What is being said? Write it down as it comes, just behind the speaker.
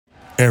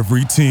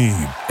Every team,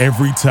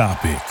 every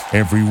topic,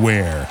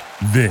 everywhere.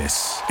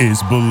 This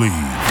is Believe.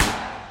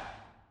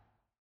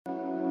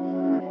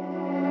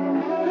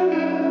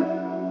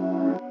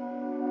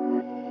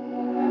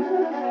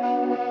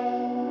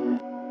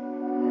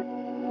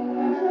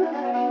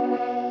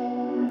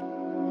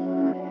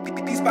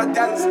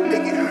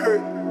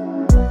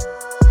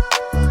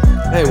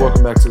 Hey,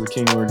 welcome back to the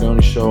King and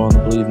Ragone show on the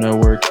Believe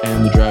Network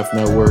and the Draft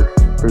Network,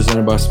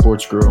 presented by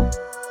Sports Grill.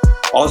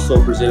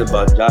 Also presented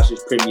by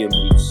Josh's Premium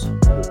Meats,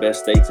 the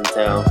best steaks in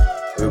town.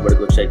 Everybody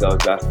go check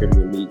out Josh's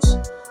Premium Meats.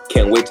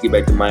 Can't wait to get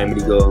back to Miami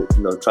to go,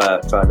 try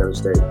another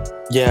steak.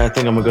 Yeah, I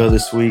think I'm gonna go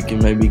this week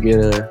and maybe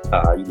get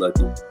you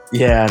lucky.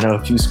 Yeah, I know,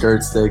 a few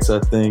skirt steaks. I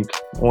think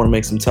I want to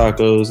make some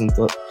tacos and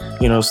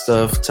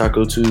stuff.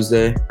 Taco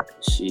Tuesday.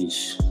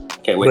 Sheesh,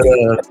 can't wait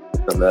to get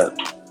from that.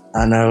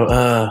 I know,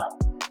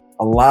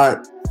 a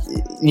lot.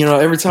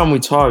 Every time we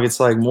talk,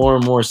 it's like more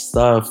and more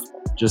stuff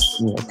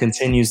just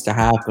continues to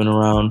happen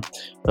around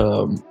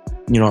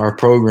our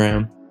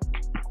program.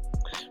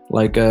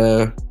 Like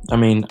I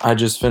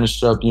just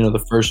finished up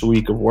the first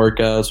week of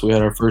workouts. We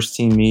had our first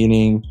team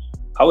meeting.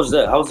 How was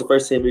that? How was the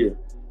first team meeting?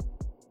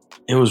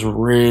 It was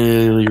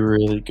really,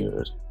 really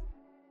good.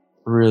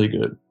 Really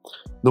good.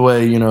 The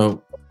way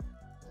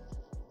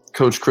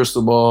Coach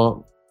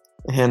Cristobal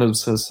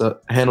handles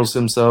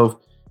himself.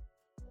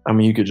 I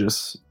mean,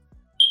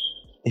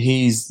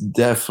 he's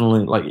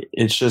definitely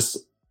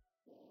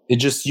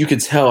you could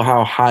tell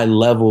how high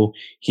level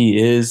he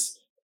is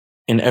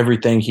in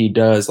everything he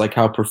does, like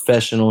how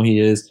professional he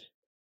is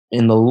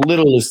in the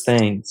littlest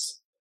things.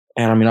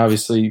 And I mean,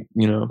 obviously,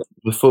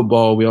 with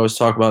football, we always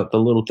talk about the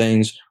little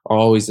things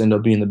always end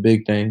up being the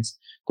big things.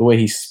 The way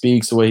he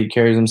speaks, the way he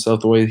carries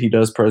himself, the way he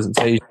does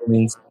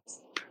presentations.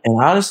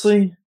 And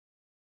honestly,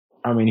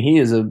 I mean, he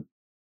is a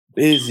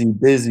busy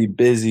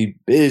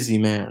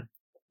man.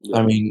 Yeah.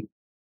 I mean,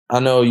 I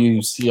know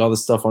you see all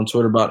this stuff on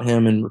Twitter about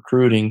him and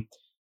recruiting.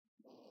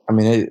 I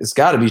mean, it's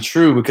got to be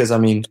true because, I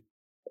mean,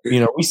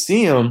 we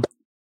see him,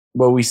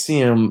 but we see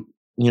him,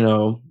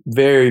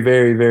 very,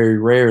 very, very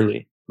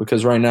rarely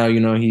because right now,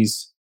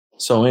 he's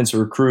so into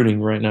recruiting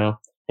right now.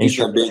 He's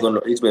been big on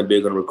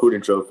the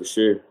recruiting trail for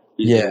sure.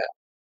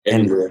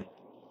 And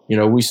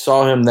we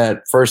saw him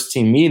that first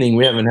team meeting.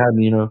 We haven't had,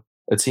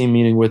 a team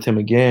meeting with him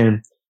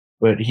again,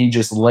 but he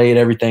just laid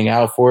everything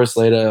out for us,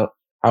 laid out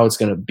how it's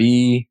going to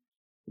be,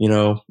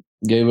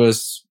 gave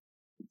us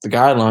the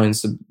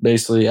guidelines to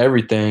basically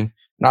everything.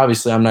 And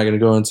obviously, I'm not going to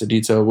go into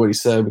detail of what he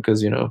said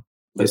because,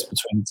 that's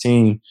between the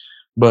team.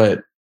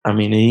 But, I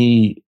mean,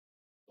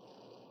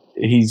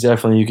 he's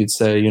definitely, you could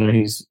say,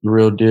 he's the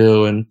real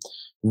deal and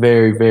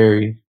very,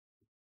 very,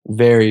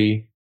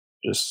 very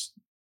just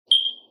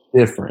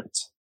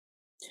different.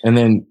 And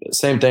then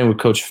same thing with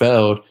Coach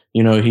Feld.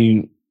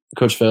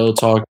 Coach Feld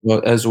talked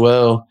about as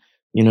well,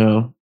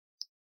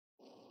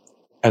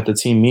 at the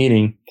team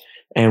meeting.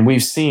 And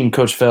we've seen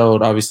Coach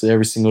Feld, obviously,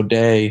 every single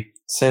day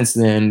since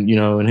then,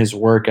 in his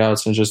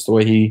workouts and just the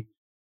way he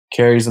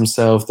carries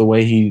himself, the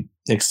way he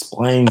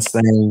explains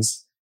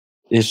things.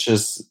 It's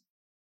just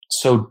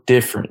so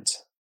different.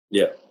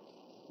 Yeah.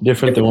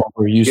 Different than what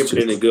we're used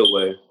to. In a good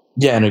way.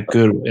 Yeah, in a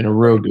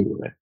real good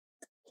way.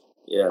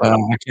 Yeah. I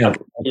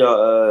can't.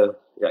 Y'all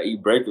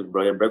eat breakfast,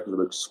 bro. Your breakfast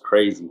looks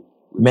crazy.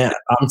 Man,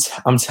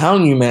 I'm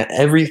telling you, man,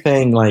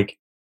 everything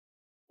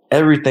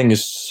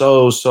is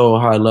so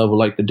high level.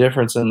 Like the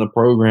difference in the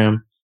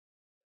program,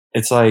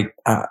 it's like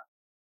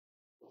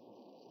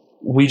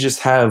we just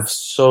have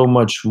so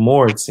much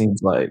more. It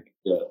seems like.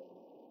 Yeah,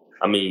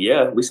 I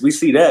mean, we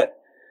see that.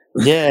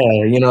 Yeah,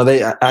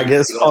 I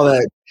guess all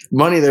that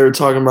money they were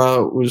talking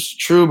about was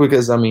true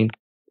because I mean,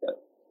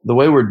 the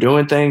way we're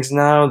doing things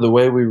now, the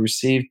way we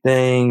receive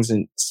things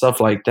and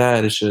stuff like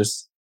that, it's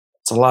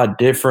a lot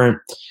different,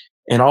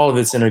 and all of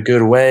it's in a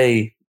good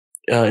way.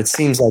 It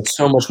seems like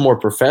so much more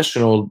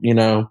professional,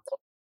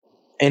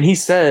 And he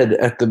said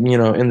at the,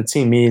 in the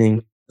team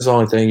meeting, the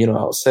only thing,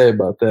 I'll say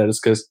about that is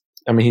because,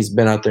 I mean, he's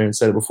been out there and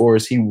said it before,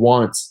 is he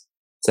wants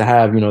to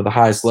have, the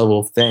highest level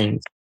of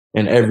things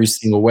in every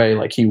single way.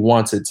 Like he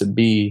wants it to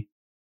be,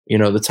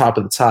 the top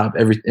of the top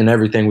in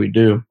everything we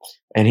do.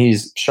 And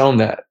he's shown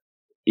that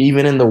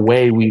even in the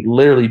way we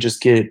literally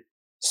just get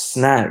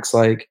snacks,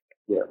 like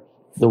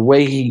the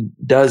way he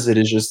does it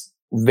is just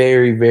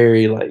very,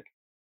 very like,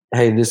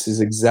 hey, this is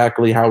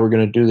exactly how we're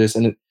going to do this.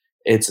 And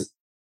it's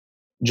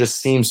just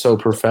seems so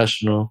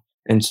professional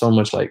and so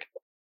much like,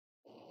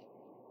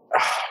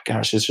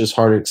 gosh, it's just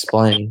hard to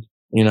explain,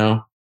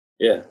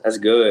 Yeah, that's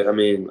good. I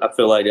mean, I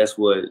feel like that's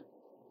what,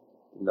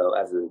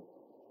 as a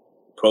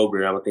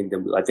program, I think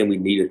we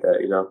needed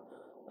that,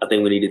 I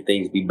think we needed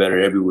things to be better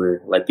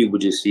everywhere. Like people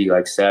just see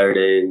like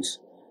Saturdays,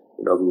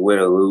 we win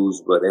or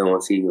lose, but they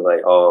don't see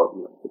like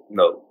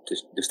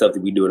just the stuff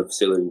that we do in the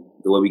facility,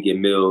 the way we get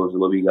meals, the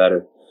way we got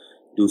to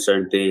do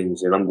certain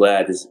things, and I'm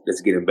glad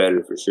that's getting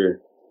better for sure.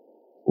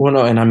 Well,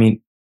 no, and I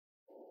mean,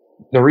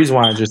 the reason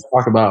why I just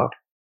talk about,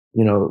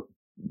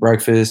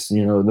 breakfast,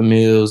 the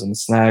meals and the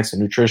snacks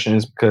and nutrition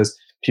is because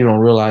people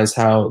don't realize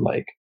how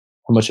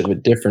much of a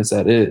difference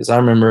that is. I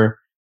remember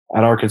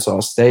at Arkansas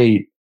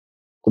State,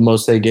 the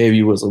most they gave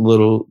you was a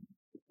little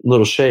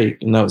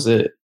shake, and that was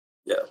it.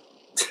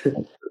 Yeah.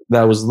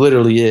 That was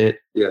literally it.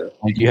 Yeah.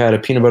 Like you had a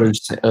peanut butter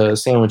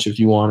sandwich if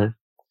you wanted.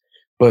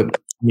 But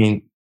I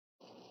mean,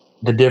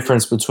 the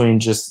difference between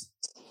just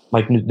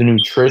like the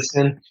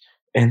nutrition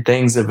and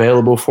things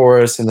available for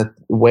us and the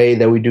way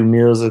that we do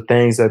meals, the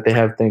things that they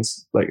have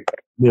things like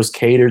meals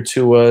catered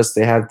to us,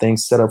 they have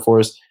things set up for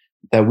us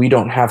that we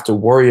don't have to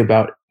worry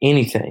about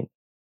anything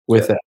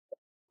with that.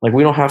 Like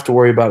we don't have to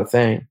worry about a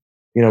thing.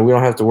 We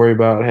don't have to worry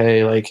about,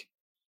 hey, like,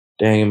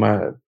 dang, am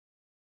I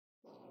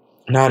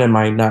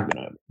not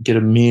gonna get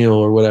a meal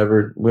or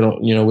whatever. We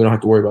don't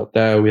have to worry about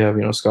that. We have,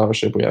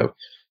 scholarship, we have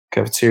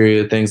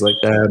cafeteria, things like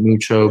that,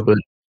 mucho, but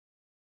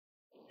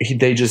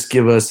they just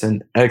give us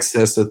an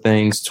excess of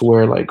things to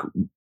where like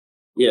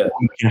we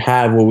can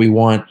have what we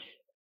want,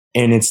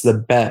 and it's the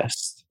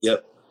best.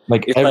 Yep.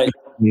 Like it's everything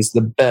is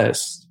the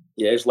best.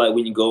 Yeah, it's like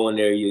when you go in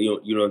there, you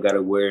don't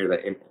gotta wear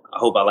like. I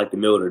hope I like the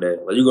meal today.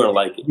 Like you're gonna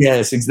like it.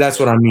 Yes, that's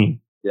what I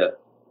mean. Yeah,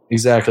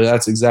 exactly.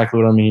 That's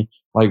exactly what I mean.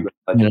 Like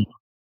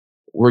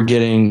we're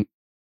getting.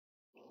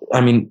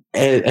 I mean,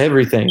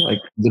 everything like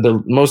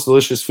the most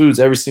delicious foods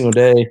every single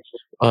day.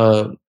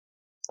 I'm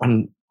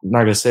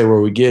not gonna say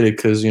where we get it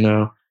because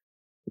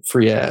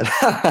free ad.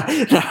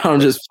 No,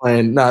 I'm just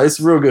playing. No, it's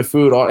real good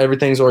food.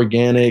 Everything's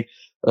organic.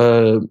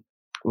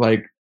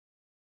 Like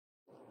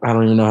I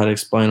don't even know how to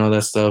explain all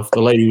that stuff.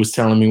 The lady was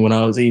telling me when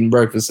I was eating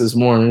breakfast this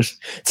morning,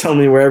 telling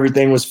me where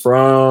everything was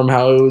from,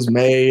 how it was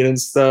made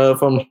and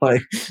stuff. I'm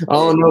like, I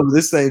don't know, but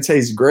this thing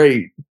tastes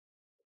great.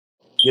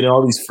 Getting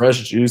all these fresh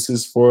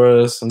juices for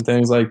us and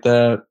things like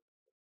that.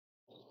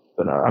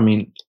 But I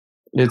mean,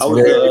 it's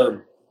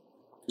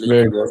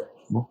very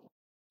cool.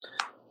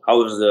 How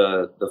was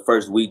the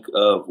first week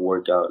of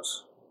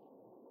workouts?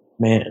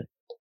 Man,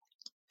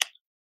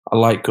 I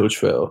like Coach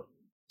Feld.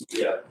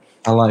 Yeah,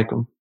 I like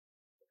him.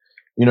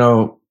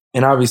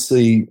 And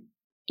obviously,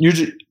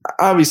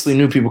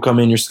 new people come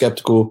in, you're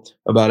skeptical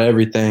about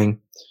everything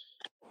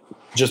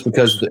just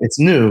because it's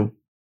new.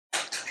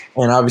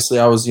 And obviously,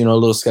 I was, a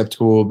little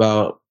skeptical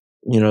about,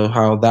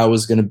 how that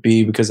was going to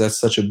be because that's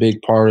such a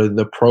big part of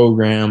the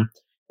program.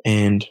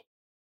 And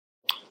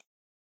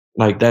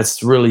like,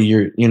 that's really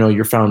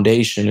your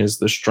foundation is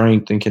the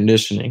strength and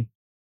conditioning,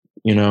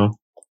 Yep.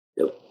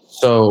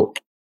 So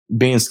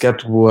being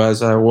skeptical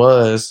as I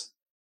was,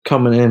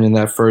 coming in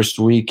that first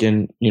week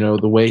and, the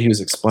way he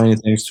was explaining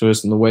things to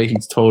us and the way he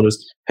told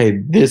us, hey,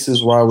 this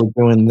is why we're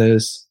doing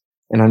this.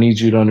 And I need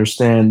you to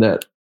understand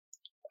that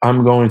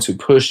I'm going to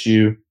push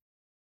you,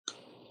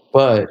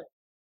 but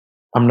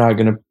I'm not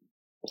going to,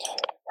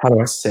 how do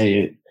I say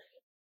it?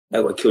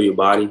 That would kill your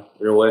body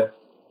in a way.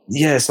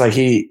 Yes. Like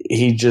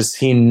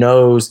he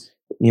knows,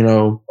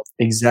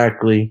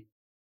 exactly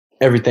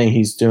everything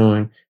he's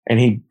doing. And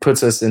he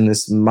puts us in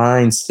this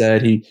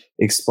mindset. He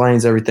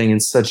explains everything in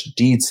such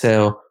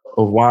detail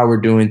of why we're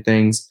doing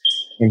things.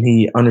 And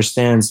he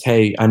understands,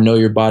 hey, I know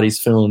your body's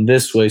feeling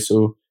this way,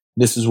 so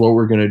this is what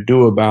we're going to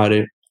do about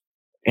it.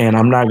 And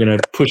I'm not going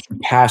to push you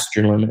past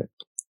your limit.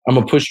 I'm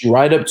going to push you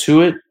right up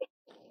to it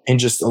and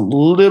just a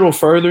little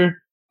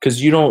further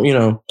because you don't, you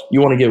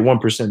want to get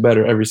 1%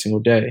 better every single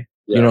day.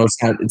 Yeah.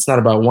 It's not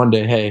about one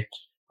day, hey,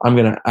 I'm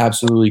going to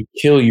absolutely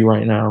kill you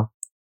right now.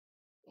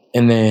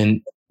 And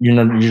then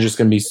you're just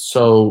going to be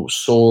so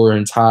sore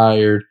and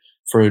tired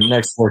for the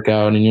next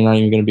workout, and you're not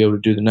even going to be able to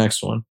do the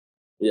next one.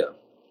 Yeah.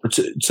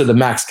 To the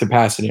max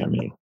capacity, I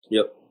mean.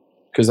 Yep.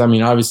 Because, I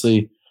mean,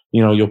 obviously,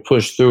 you'll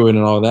push through it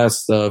and all that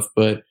stuff,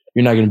 but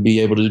you're not going to be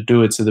able to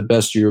do it to the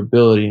best of your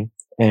ability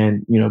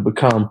and,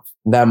 become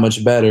that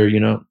much better,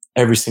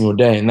 every single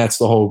day. And that's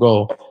the whole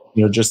goal,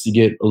 just to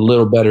get a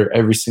little better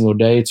every single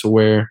day to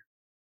where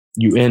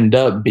you end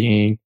up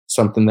being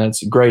something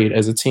that's great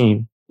as a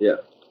team. Yeah.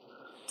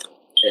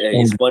 And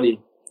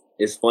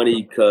it's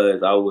funny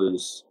because I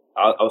was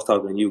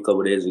talking to you a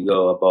couple of days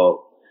ago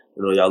about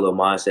y'all little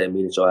mindset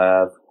meeting that y'all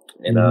have,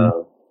 and I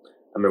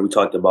remember we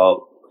talked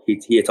about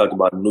he had talked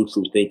about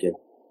neutral thinking,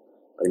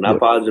 like not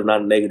positive,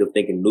 not negative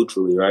thinking,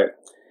 neutrally, right?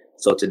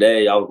 So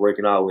today I was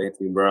working out with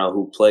Anthony Brown,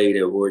 who played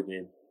at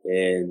Oregon,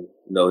 and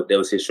that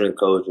was his strength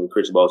coach, and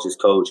Chris Ball was his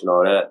coach, and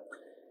all that.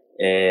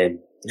 And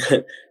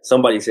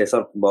somebody said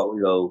something about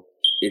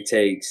it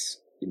takes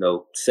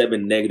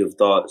 7 negative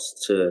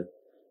thoughts to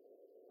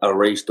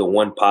erase the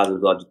one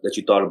positive thought that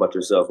you thought about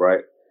yourself,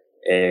 right?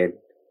 And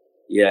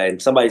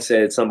and somebody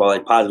said something about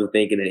like positive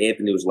thinking, and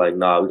Anthony was like,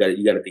 "Nah,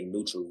 you got to think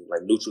neutrally.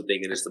 Like neutral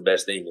thinking is the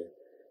best thinking."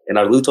 And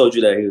I really told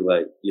you that. He was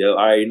like, "Yeah,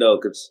 I already know."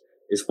 Because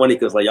it's funny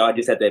because like y'all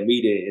just had that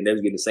meeting and they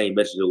was getting the same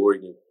message at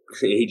Oregon.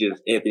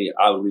 Anthony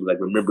obviously like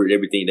remembered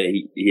everything that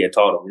he had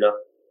taught him,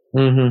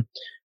 Mm-hmm.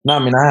 No, I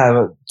mean I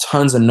have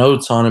tons of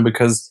notes on it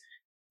because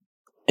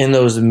in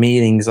those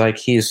meetings, like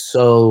he is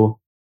so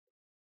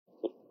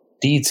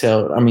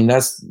detailed. I mean,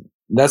 that's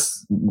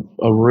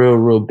a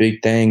real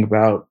big thing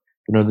about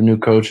the new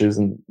coaches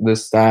and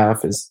this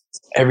staff is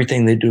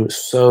everything they do is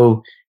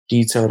so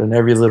detailed in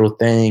every little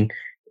thing.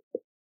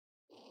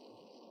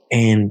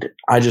 And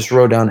I just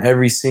wrote down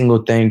every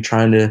single thing,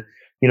 trying to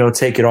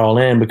take it all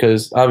in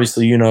because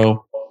obviously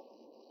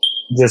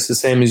just the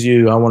same as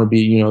you, I want to be,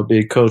 you know, a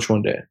big coach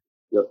one day.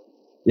 Yep.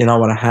 And I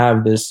want to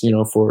have this, you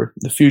know, for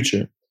the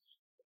future.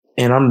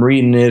 And I'm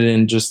reading it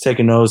and just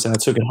taking notes. And I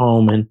took it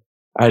home and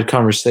I had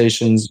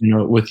conversations, you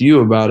know, with you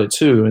about it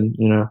too. And,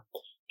 you know,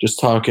 just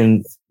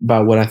talking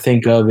about what I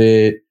think of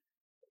it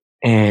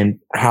and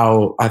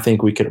how I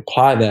think we could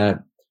apply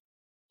that.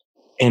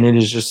 And it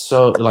is just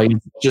so, like,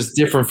 just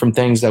different from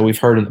things that we've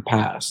heard in the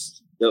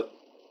past. Yep.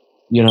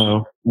 You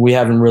know, we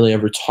haven't really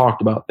ever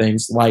talked about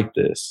things like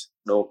this.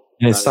 Nope.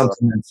 And it's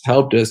something that's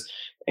helped us.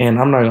 And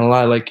I'm not going to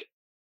lie, like,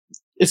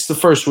 it's the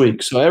first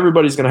week. So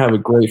everybody's going to have a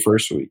great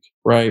first week,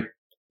 right?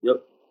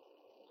 Yep.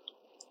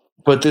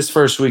 But this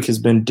first week has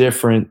been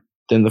different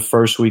than the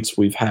first weeks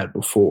we've had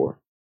before.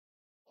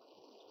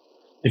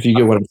 If you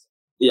get what I'm saying.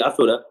 Yeah, I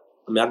feel that.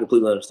 I mean, I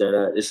completely understand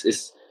that.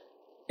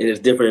 It's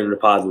different in a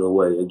positive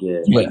way.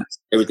 Again, Yes. like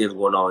everything's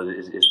going on.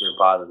 It's been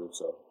positive,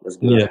 so that's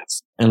good.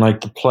 Yes, and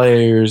like the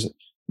players,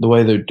 the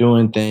way they're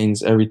doing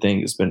things,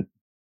 everything has been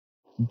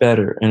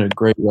better in a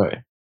great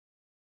way.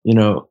 You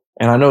know,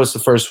 and I know it's the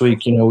first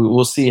week. You know,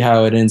 we'll see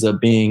how it ends up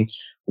being.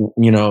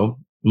 You know,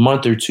 a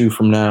month or two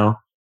from now.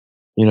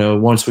 You know,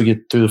 once we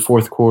get through the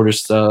fourth quarter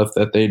stuff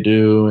that they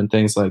do and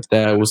things like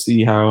that, we'll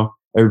see how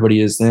everybody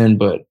is then.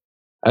 But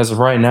as of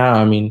right now,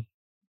 I mean,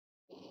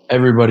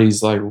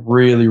 everybody's like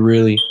really,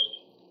 really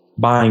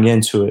buying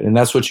into it, and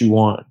that's what you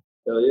want.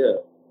 Hell yeah.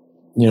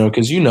 You know,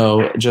 because, you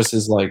know, just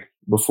as like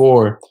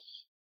before,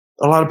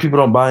 a lot of people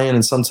don't buy in,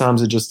 and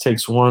sometimes it just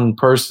takes one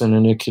person,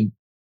 and it could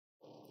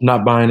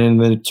not buy in,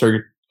 and then it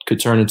could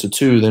turn into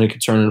 2, then it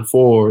could turn into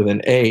 4,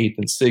 then 8,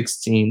 then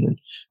 16, and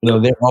you know,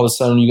 then all of a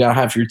sudden you got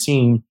half your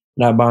team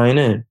not buying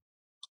in,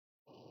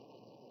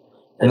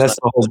 and that's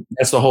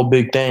the whole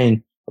big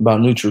thing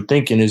about neutral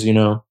thinking is, you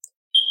know,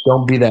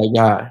 don't be that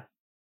guy.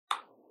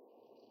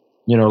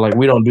 You know, like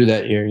we don't do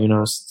that here. You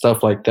know,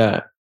 stuff like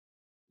that.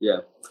 Yeah.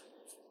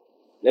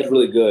 That's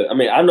really good. I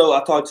mean, I know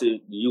I talked to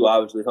you,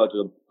 obviously, talked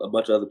to a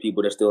bunch of other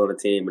people that's still on the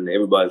team, and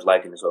everybody's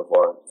liking it so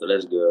far. So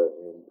that's good.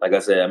 And like I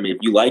said, I mean, if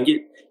you like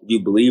it, if you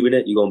believe in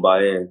it, you're going to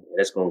buy in. And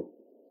that's going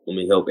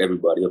to help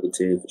everybody, help the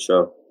team for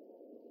sure.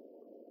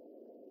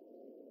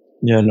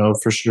 Yeah, no,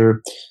 for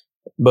sure.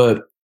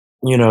 But,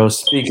 you know,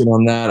 speaking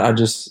on that,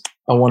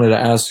 I wanted to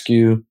ask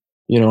you,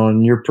 you know,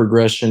 on your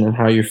progression and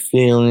how you're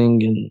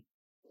feeling and,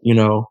 you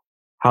know,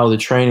 how the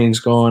training's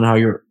going, how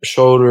your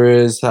shoulder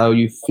is, how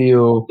you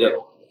feel. Yep.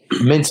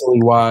 Mentally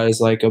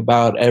wise, like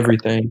about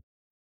everything.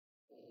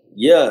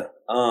 Yeah,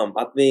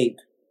 I think,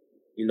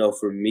 you know,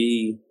 for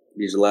me,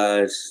 these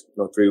last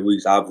 3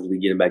 weeks, obviously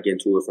getting back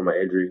into it from my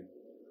injury,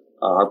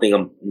 I think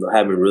I'm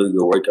having really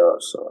good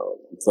workouts.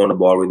 I'm throwing the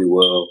ball really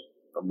well.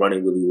 I'm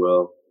running really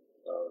well.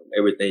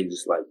 Everything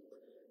just like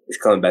it's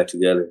coming back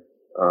together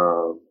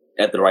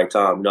at the right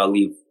time. You know, I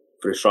leave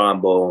for the Shrine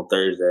Bowl on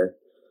Thursday.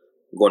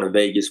 I'm going to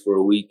Vegas for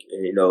a week,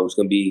 and you know, it's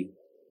going to be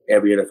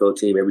every NFL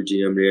team, every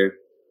GM there.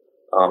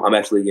 I'm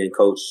actually getting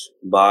coached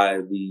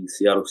by the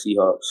Seattle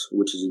Seahawks,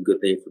 which is a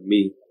good thing for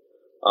me.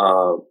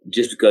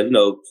 Just because, you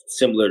know,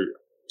 similar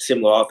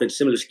offense,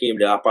 similar scheme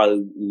that I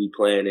probably will be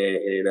playing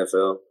in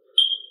NFL.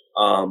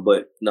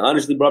 But no,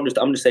 honestly, bro,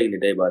 I'm just taking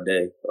it day by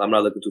day. I'm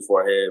not looking too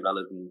far ahead. I'm not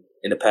looking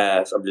in the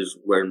past. I'm just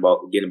worrying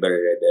about getting better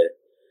that day.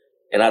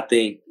 And I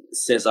think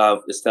since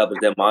I've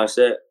established that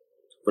mindset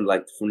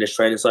from this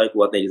training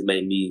cycle, I think it's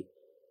made me,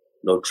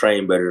 you know,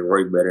 train better and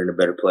work better and a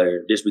better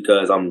player. Just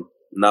because I'm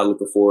not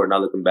looking forward, not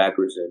looking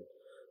backwards, and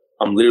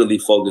I'm literally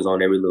focused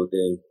on every little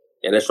thing.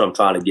 And that's what I'm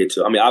trying to get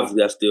to. I mean,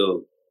 obviously I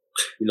still,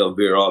 you know,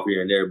 veer off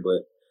here and there,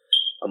 but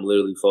I'm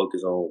literally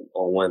focused on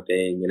one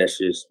thing, and that's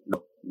just, you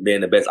know,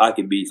 being the best I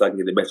can be so I can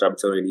get the best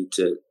opportunity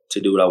to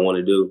do what I want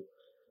to do.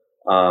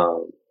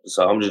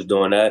 So I'm just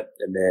doing that,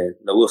 and then,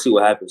 you know, we'll see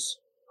what happens.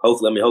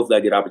 Hopefully I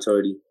get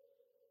opportunity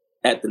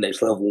at the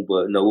next level,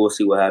 but, you know, we'll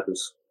see what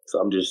happens. So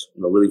I'm just,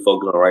 you know, really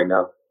focused on it right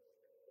now.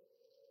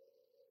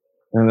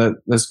 And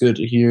that's good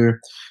to hear.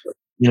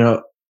 You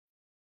know,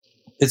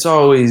 it's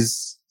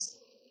always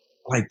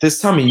like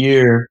this time of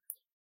year,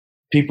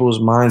 people's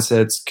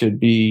mindsets could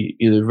be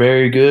either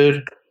very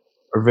good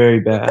or very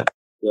bad.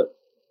 Yep.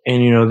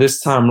 And, you know,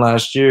 this time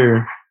last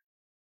year,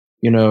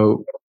 you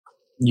know,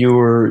 you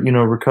were, you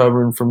know,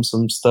 recovering from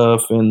some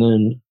stuff. And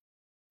then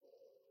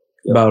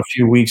about a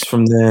few weeks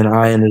from then,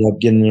 I ended up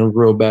getting in a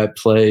real bad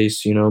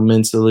place, you know,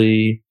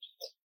 mentally.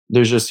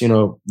 There's just, you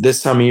know,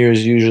 this time of year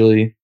is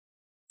usually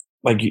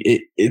like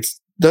it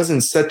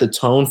doesn't set the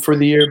tone for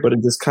the year, but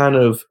it just kind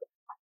of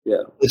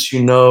lets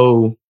you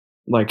know,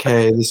 like,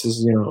 hey, this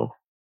is, you know,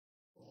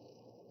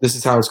 this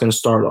is how it's going to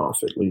start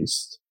off at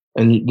least.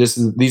 And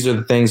these are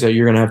the things that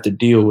you're going to have to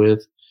deal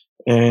with.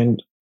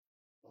 And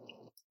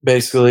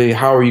basically,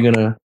 how are you going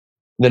to,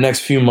 the next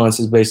few months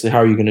is basically how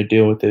are you going to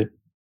deal with it?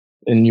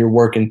 And you're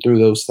working through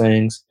those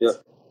things. Yeah.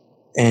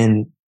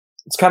 And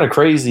it's kind of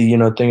crazy, you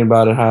know, thinking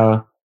about it,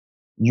 how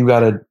you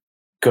got to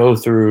go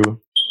through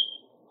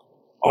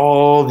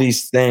all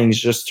these things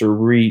just to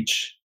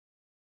reach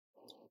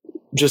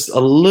just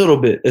a little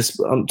bit.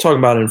 I'm talking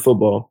about it in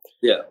football.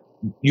 Yeah.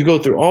 You go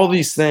through all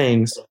these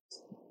things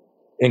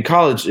in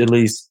college, at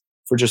least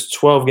for just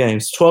 12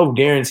 games, 12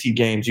 guaranteed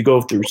games. You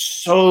go through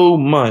so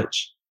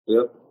much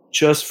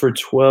just for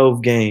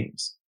 12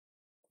 games.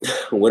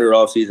 Winter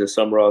off season,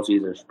 summer off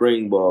season,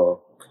 spring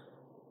ball,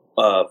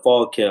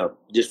 fall camp,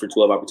 just for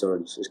 12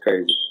 opportunities. It's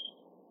crazy.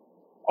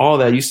 All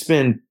that. You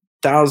spend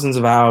thousands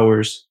of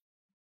hours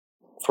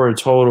for a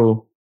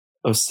total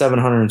of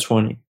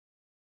 720.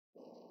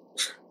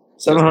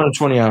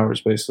 720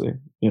 hours, basically.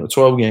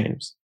 12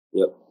 games.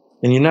 Yep.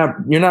 And you're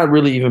not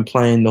really even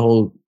playing the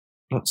whole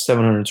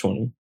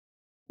 720.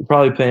 You're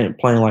probably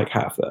playing like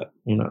half that,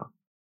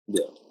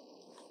 Yeah.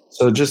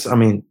 So just,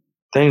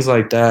 things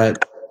like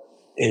that,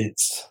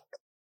 it's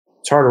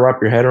hard to wrap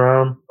your head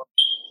around.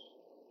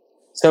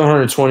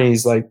 720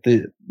 is like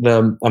the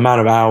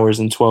amount of hours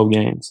in 12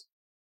 games.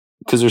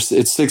 Because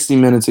it's 60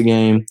 minutes a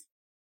game,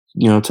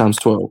 times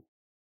 12.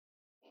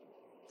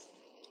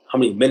 How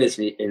many minutes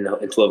in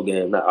 12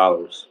 games, not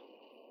hours?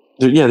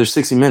 There's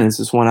 60 minutes.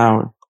 It's 1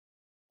 hour.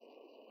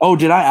 Oh,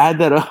 did I add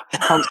that up?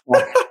 I'm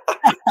sorry.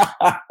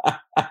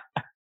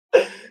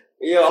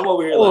 Yeah, I'm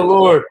over here. Oh,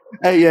 Lord.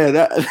 Hey, yeah,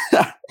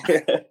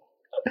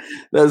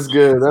 that's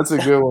good. That's a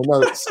good one.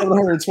 No,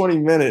 720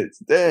 minutes.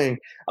 Dang.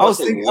 I was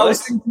thinking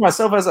to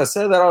myself as I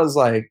said that, I was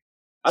like,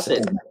 I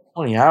said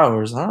 20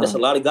 hours, huh? That's a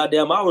lot of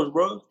goddamn hours,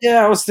 bro.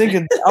 Yeah, I was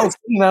thinking that.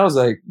 I was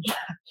like,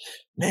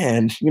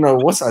 man,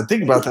 once I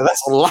think about that,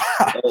 that's a lot.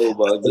 Oh,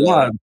 my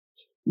God.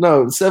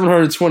 No,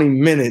 720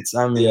 minutes.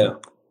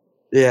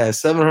 Yeah,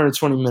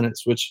 720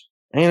 minutes, which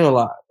ain't a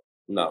lot.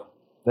 No.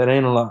 That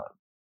ain't a lot.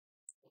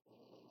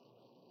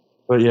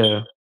 But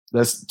yeah,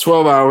 that's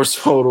 12 hours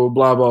total,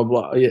 blah, blah,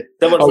 blah. Yeah.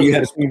 You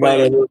had to think about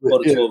it a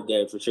little bit. 12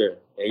 games for sure.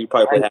 And you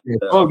probably play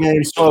 12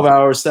 games, 12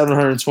 hours,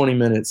 720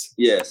 minutes.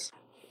 Yes.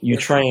 You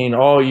train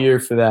all year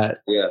for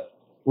that. Yeah.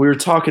 We were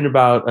talking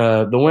about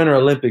the Winter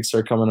Olympics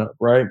are coming up,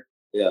 right?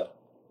 Yeah.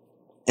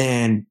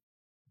 And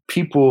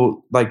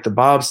people like the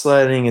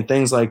bobsledding and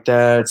things like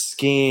that,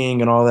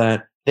 skiing and all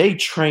that, they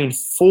train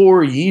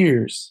 4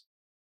 years.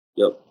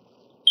 Yep.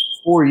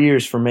 4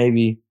 years for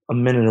maybe a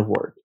minute of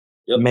work.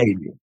 Yep.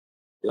 Maybe.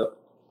 Yep.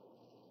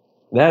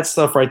 That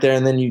stuff right there.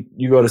 And then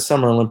you go to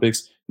Summer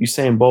Olympics,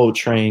 Usain Bolt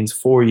trains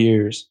 4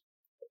 years.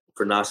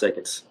 For 9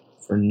 seconds.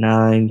 For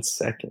 9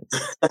 seconds.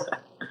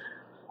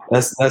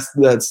 That's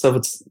that stuff.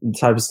 It's the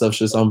type of stuff's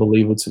just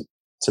unbelievable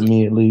to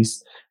me, at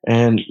least.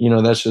 And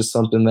that's just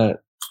something that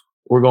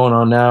we're going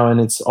on now.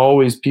 And it's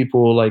always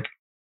people like,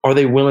 are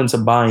they willing to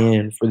buy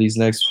in for these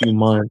next few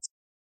months?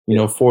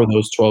 For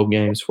those 12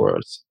 games for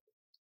us.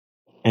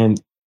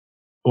 And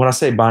when I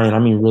say buy in, I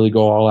mean really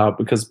go all out,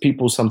 because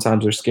people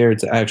sometimes are scared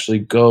to actually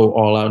go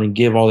all out and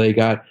give all they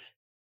got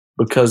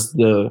because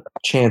the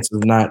chance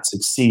of not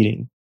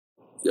succeeding.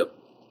 Yep.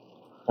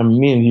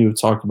 Me and you have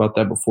talked about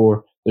that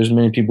before. There's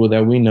many people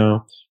that we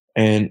know,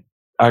 and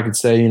I could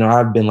say,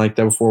 I've been like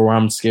that before, where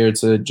I'm scared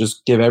to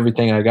just give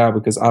everything I got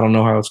because I don't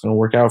know how it's going to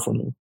work out for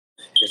me.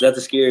 It's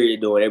nothing scary. You're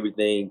doing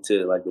everything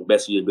to like the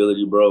best of your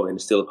ability, bro, and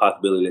it's still a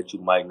possibility that you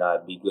might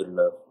not be good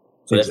enough.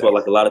 So that's why,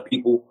 like, a lot of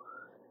people,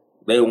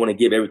 they don't want to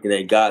give everything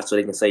they got so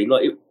they can say,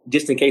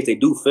 just in case they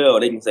do fail,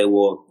 they can say,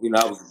 well,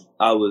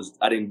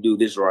 I didn't do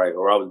this right,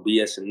 or I was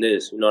BSing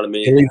this. You know what I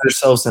mean? They leave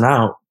themselves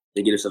out.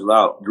 They get themselves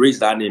out. The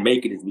reason I didn't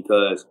make it is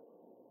because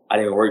I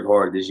didn't work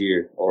hard this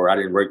year, or I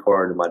didn't work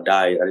hard in my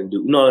diet. I didn't do,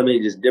 you know what I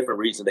mean? Just different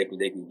reasons they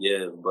can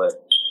give, but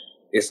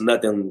it's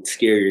nothing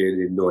scarier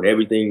than doing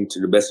everything to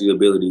the best of your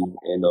ability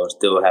and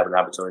still having an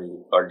opportunity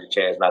or the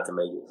chance not to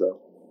make it. So,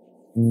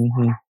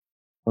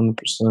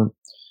 100%.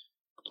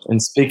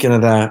 And speaking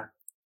of that,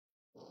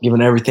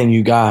 giving everything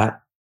you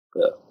got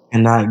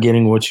and not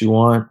getting what you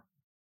want,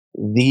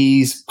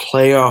 these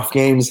playoff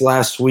games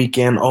last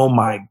weekend, oh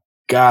my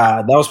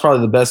God, that was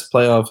probably the best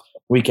playoff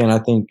weekend. I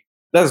think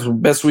that's the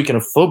best weekend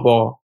of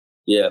football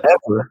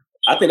ever.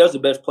 I think that was the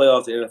best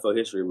playoffs in NFL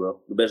history, bro.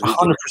 The best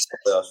weekend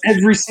 100%.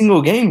 Every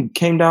single game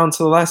came down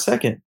to the last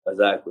second.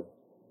 Exactly.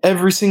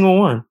 Every single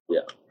one. Yeah.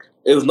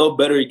 It was no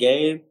better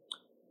game.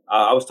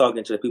 I was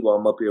talking to the people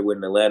I'm up here with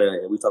in Atlanta,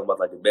 and we talking about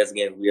like the best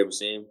games we ever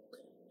seen.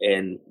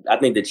 And I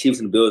think the Chiefs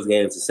and Bills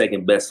game is the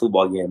second best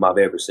football game I've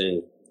ever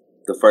seen.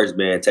 The first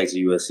being Texas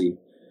USC.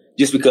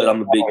 Just because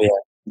I'm a big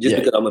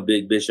because I'm a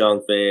big Bitch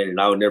Young fan,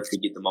 and I will never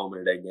forget the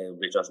moment of that game.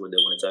 Bitch Young with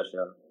that winning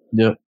touchdown.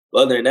 Yeah.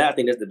 But other than that, I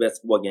think that's the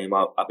best football game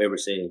I've ever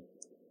seen.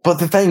 But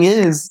the thing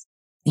is,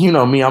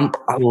 me, I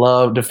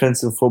love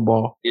defensive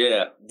football.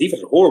 Yeah.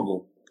 Defense is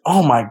horrible.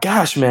 Oh my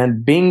gosh,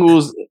 man.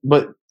 Bengals,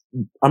 but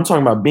I'm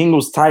talking about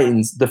Bengals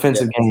Titans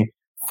defensive game.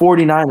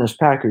 49ers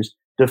Packers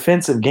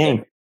defensive game.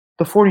 Yeah.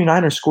 The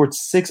 49ers scored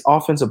 6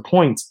 offensive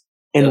points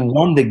and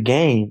won the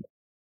game.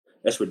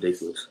 That's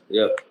ridiculous.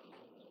 Yeah.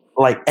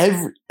 Like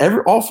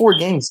all 4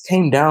 games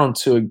came down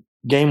to a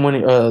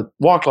game-winning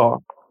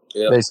walk-off,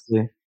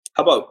 basically.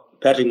 How about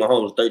Patrick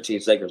Mahomes, 13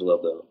 seconds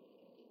left, though?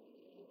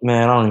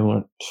 Man, I don't even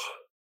want to.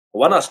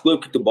 Why not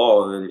split kick the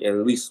ball and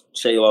at least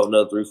shave off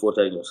another 3-4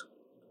 seconds?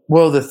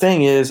 Well, the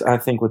thing is, I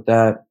think with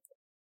that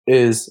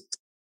is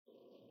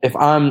if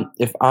I'm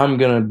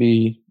going to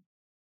be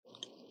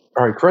 –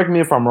 all right, correct me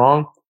if I'm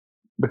wrong,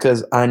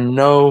 because I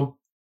know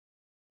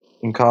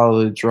in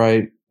college,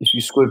 right, if you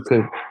squib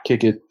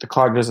kick it, the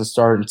clock doesn't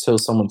start until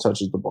someone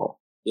touches the ball.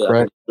 Yeah.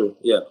 Correct?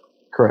 Yeah.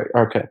 Correct.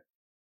 Okay.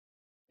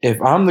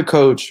 If I'm the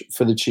coach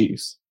for the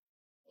Chiefs,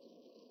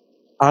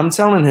 I'm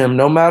telling him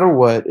no matter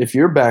what, if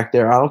you're back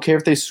there, I don't care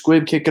if they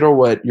squib kick it or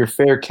what, you're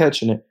fair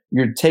catching it.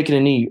 You're taking a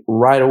knee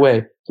right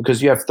away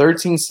because you have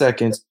 13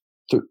 seconds.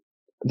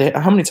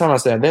 How many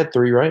timeouts they had? They had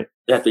 3, right?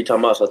 They had 3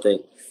 timeouts, I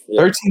think.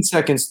 Yeah. 13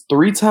 seconds,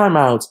 3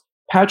 timeouts.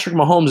 Patrick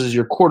Mahomes is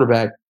your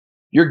quarterback.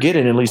 You're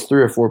getting at least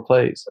 3 or 4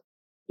 plays.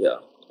 Yeah,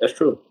 that's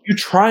true. You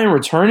try and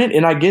return it,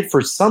 and I get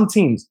for some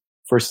teams,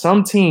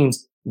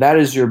 that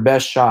is your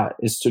best shot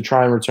is to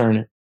try and return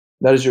it.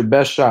 That is your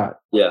best shot.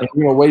 Yeah. And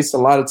you're going to waste a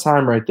lot of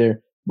time right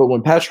there. But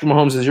when Patrick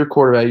Mahomes is your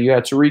quarterback, you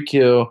got Tyreek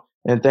Hill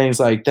and things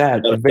like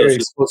that.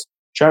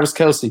 Travis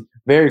Kelce,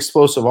 very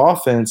explosive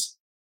offense.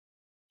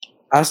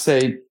 I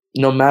say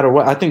no matter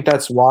what. I think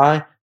that's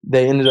why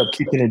they ended up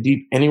kicking it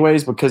deep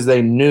anyways, because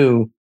they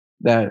knew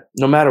that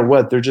no matter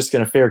what, they're just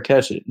going to fair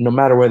catch it, no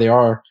matter where they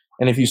are.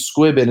 And if you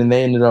squib it and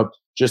they ended up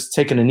just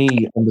taking a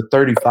knee on the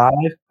 35,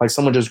 like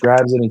someone just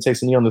grabs it and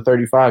takes a knee on the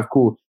 35,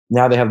 cool.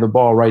 Now they have the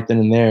ball right then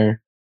and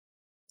there.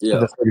 Yeah.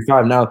 The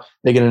 35. Now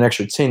they get an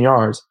extra 10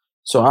 yards.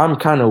 So I'm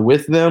kind of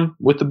with them,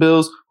 with the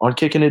Bills, on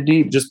kicking it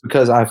deep just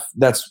because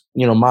that's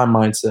my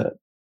mindset.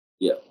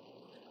 Yeah.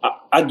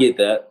 I get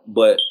that,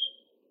 but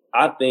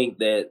I think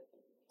that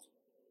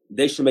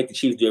they should make the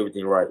Chiefs do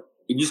everything right.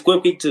 If you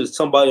squib kick to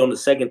somebody on the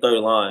second, third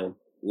line,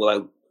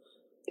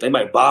 they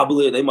might bobble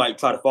it, they might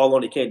try to fall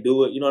on it, can't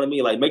do it. You know what I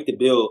mean? Like make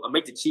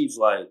the Chiefs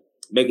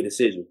make a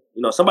decision.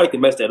 Somebody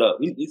can mess that up.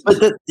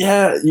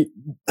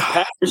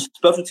 Packers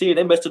special team,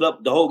 they messed it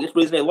up the whole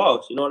reason they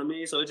lost. You know what I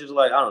mean? So it's just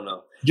I don't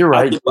know. You're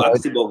right. I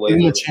can see both ways.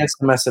 Give them a chance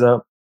to mess it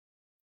up.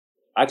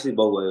 I can see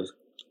both ways.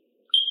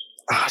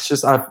 It's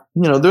just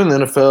during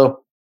the NFL,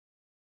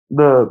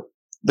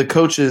 the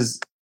coaches.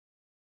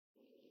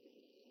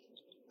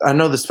 I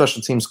know the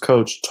special teams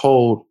coach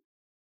told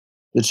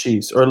the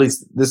Chiefs, or at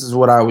least this is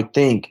what I would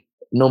think.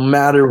 No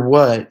matter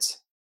what,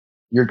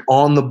 you're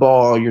on the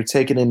ball, you're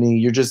taking a knee,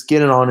 you're just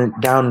getting on it,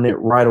 down in it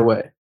right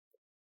away.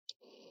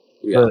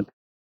 Yeah.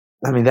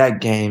 But, that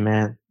game,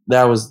 man,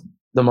 that was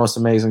the most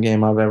amazing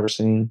game I've ever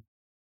seen.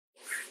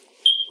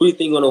 Who do you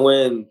think going to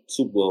win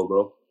Super Bowl,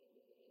 bro?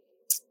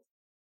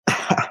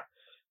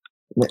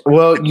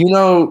 Well,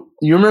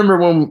 you remember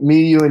when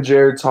me, you, and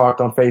Jared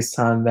talked on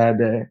FaceTime that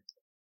day.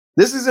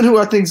 This isn't who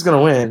I think is going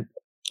to win,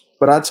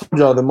 but I told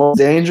y'all the most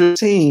dangerous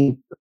team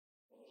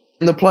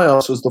in the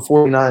playoffs was the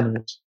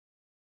 49ers.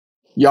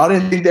 Y'all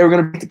didn't think they were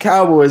going to beat the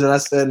Cowboys, and I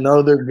said,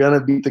 no, they're going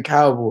to beat the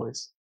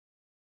Cowboys.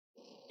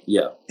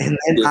 Yeah. And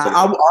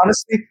I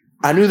honestly,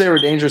 I knew they were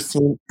a dangerous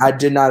team. I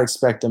did not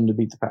expect them to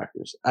beat the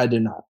Packers. I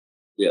did not.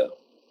 Yeah.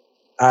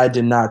 I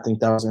did not think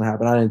that was going to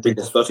happen. I didn't think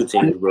the special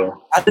teams,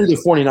 bro. I knew the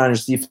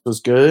 49ers defense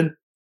was good,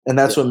 and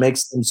that's what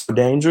makes them so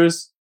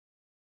dangerous.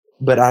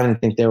 But I didn't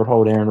think they would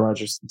hold Aaron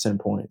Rodgers to 10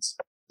 points.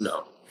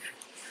 No.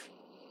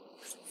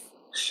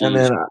 Jeez. And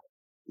then,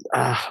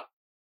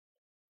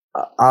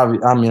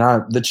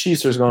 the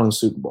Chiefs are going to the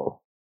Super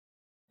Bowl.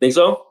 Think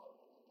so?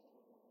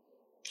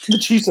 The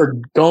Chiefs are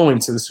going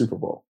to the Super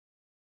Bowl.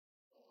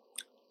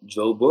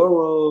 Joe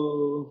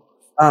Burrow.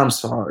 I'm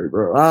sorry,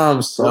 bro.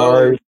 I'm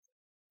sorry.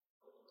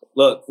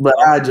 Look, but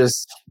I'm going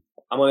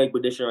to make a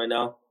prediction right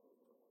now.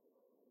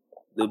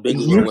 The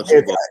Bengals going to win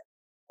Super Bowl.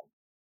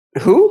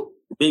 Who?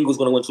 The Bengals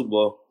going to win Super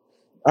Bowl.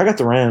 I got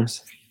the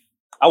Rams.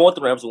 I want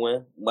the Rams to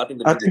win. I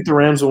think the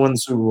Rams will win the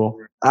Super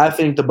Bowl. I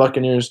think the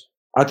Buccaneers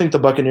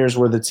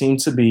were the team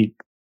to beat,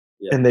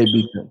 and they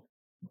beat them.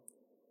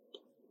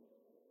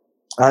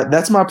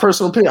 That's my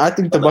personal opinion. I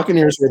think the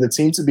Buccaneers were the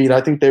team to beat.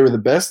 I think they were the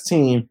best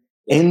team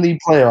in the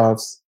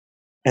playoffs,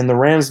 and the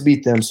Rams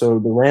beat them. So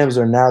the Rams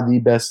are now the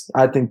best.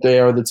 I think they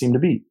are the team to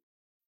beat.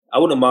 I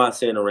wouldn't mind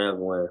seeing the Rams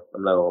win.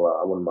 I'm not gonna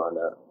lie. I wouldn't mind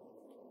that.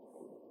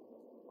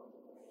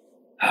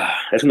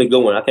 That's gonna be a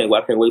good one. I can't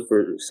wait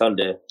for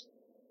Sunday.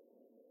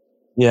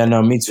 Yeah,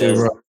 no, me too,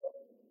 bro.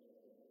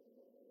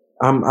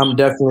 I'm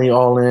definitely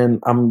all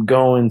in. I'm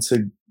going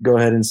to go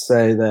ahead and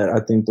say that I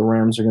think the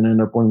Rams are going to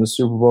end up winning the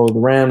Super Bowl. The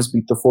Rams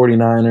beat the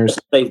 49ers. That's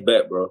a safe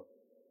bet, bro.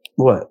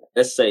 What?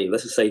 That's safe.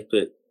 That's a safe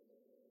pick.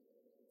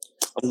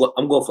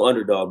 I'm going for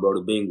underdog, bro,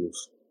 the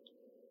Bengals.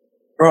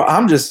 Bro,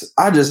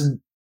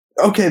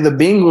 okay, the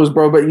Bengals,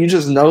 bro, but you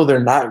just know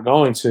they're not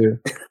going to.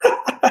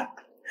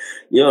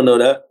 You don't know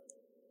that.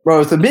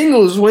 Bro, if the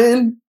Bengals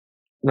win,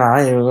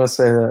 I ain't even going to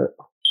say that.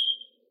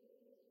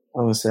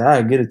 I'm going to say,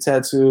 I get a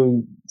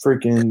tattoo,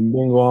 freaking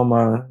Bengal on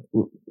my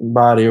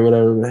body or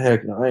whatever. But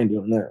heck no, I ain't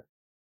doing that.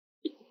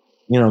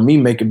 Me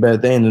make a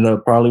bet, they ended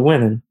up probably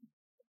winning.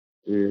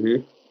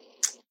 Mm-hmm.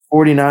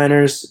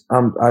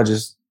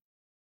 49ers,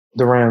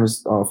 the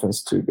Rams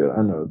offense too good.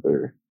 I know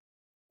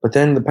but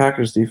then the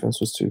Packers defense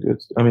was too good.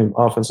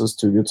 Offense was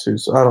too good too.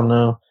 So I don't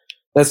know.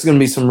 That's going to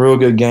be some real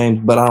good games,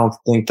 but I don't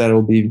think that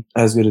it'll be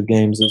as good of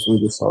games as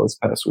we just saw this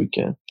past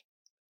weekend.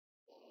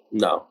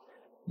 No.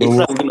 It's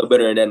not getting no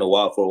better than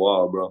for a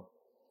while, bro.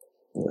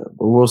 Yeah,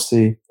 but we'll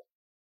see.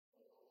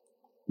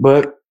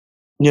 But,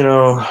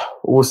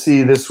 we'll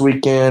see this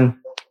weekend.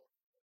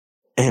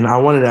 And I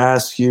wanted to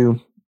ask you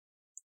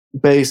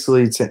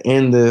basically to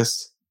end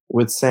this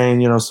with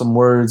saying, some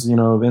words,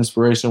 of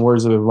inspiration,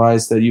 words of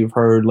advice that you've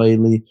heard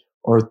lately,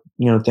 or,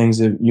 things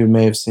that you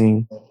may have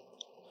seen.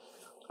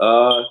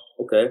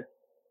 Okay.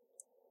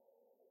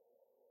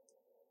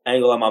 I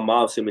ain't gonna lie, my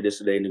mom sent me this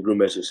today in the group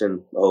message,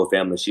 sent the whole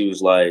family. She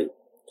was like,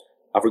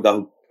 I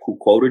forgot who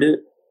quoted it,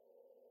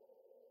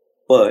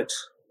 but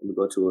let me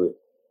go to it.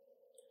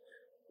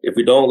 If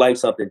you don't like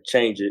something,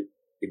 change it.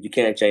 If you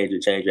can't change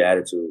it, change your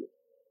attitude.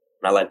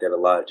 And I like that a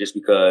lot, just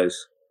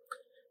because,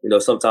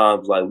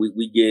 sometimes like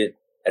we get,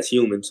 as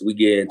humans, we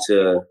get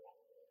into,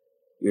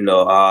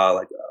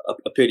 like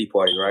a pity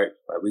party, right?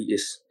 Like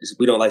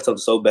we don't like something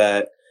so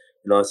bad,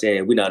 you know what I'm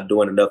saying? We're not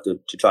doing enough to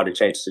try to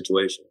change the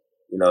situation.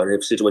 And if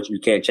the situation you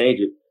can't change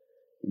it,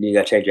 then you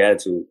got to change your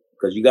attitude,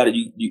 because you got to.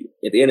 You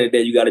at the end of the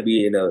day, you got to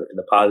be in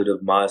a positive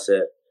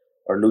mindset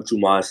or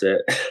neutral mindset.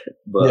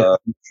 But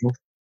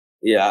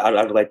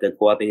I like that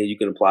quote. I think you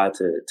can apply it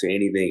to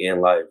anything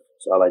in life.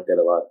 So I like that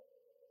a lot.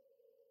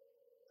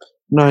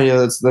 No, yeah,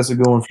 that's a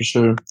good one for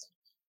sure.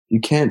 You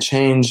can't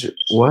change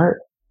what?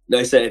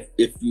 They say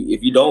if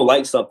you don't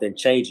like something,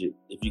 change it.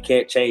 If you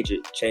can't change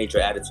it, change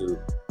your attitude.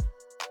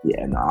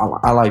 Yeah, no,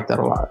 I like that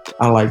a lot.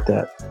 I like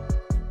that.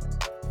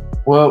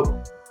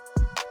 Well,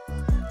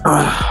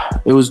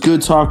 it was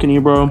good talking to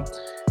you, bro.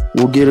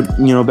 We'll get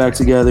back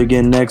together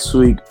again next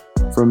week.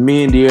 From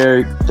me and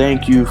De'Eric,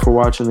 thank you for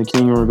watching the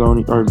King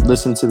Ragone, or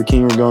listening to the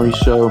King Ragone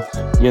show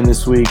again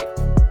this week,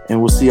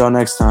 and we'll see y'all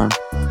next time.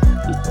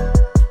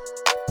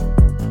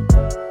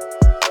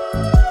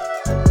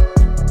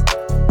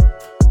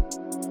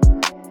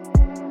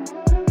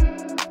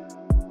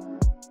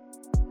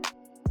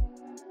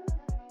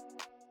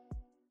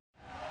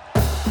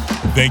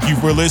 Thank you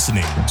for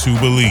listening to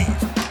Believe.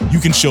 You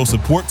can show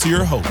support to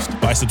your host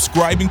by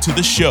subscribing to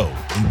the show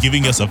and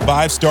giving us a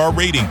 5-star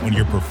rating on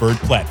your preferred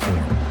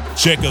platform.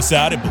 Check us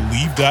out at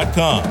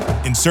Believe.com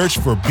and search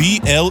for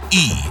BLEAV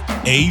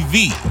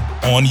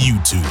on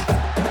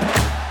YouTube.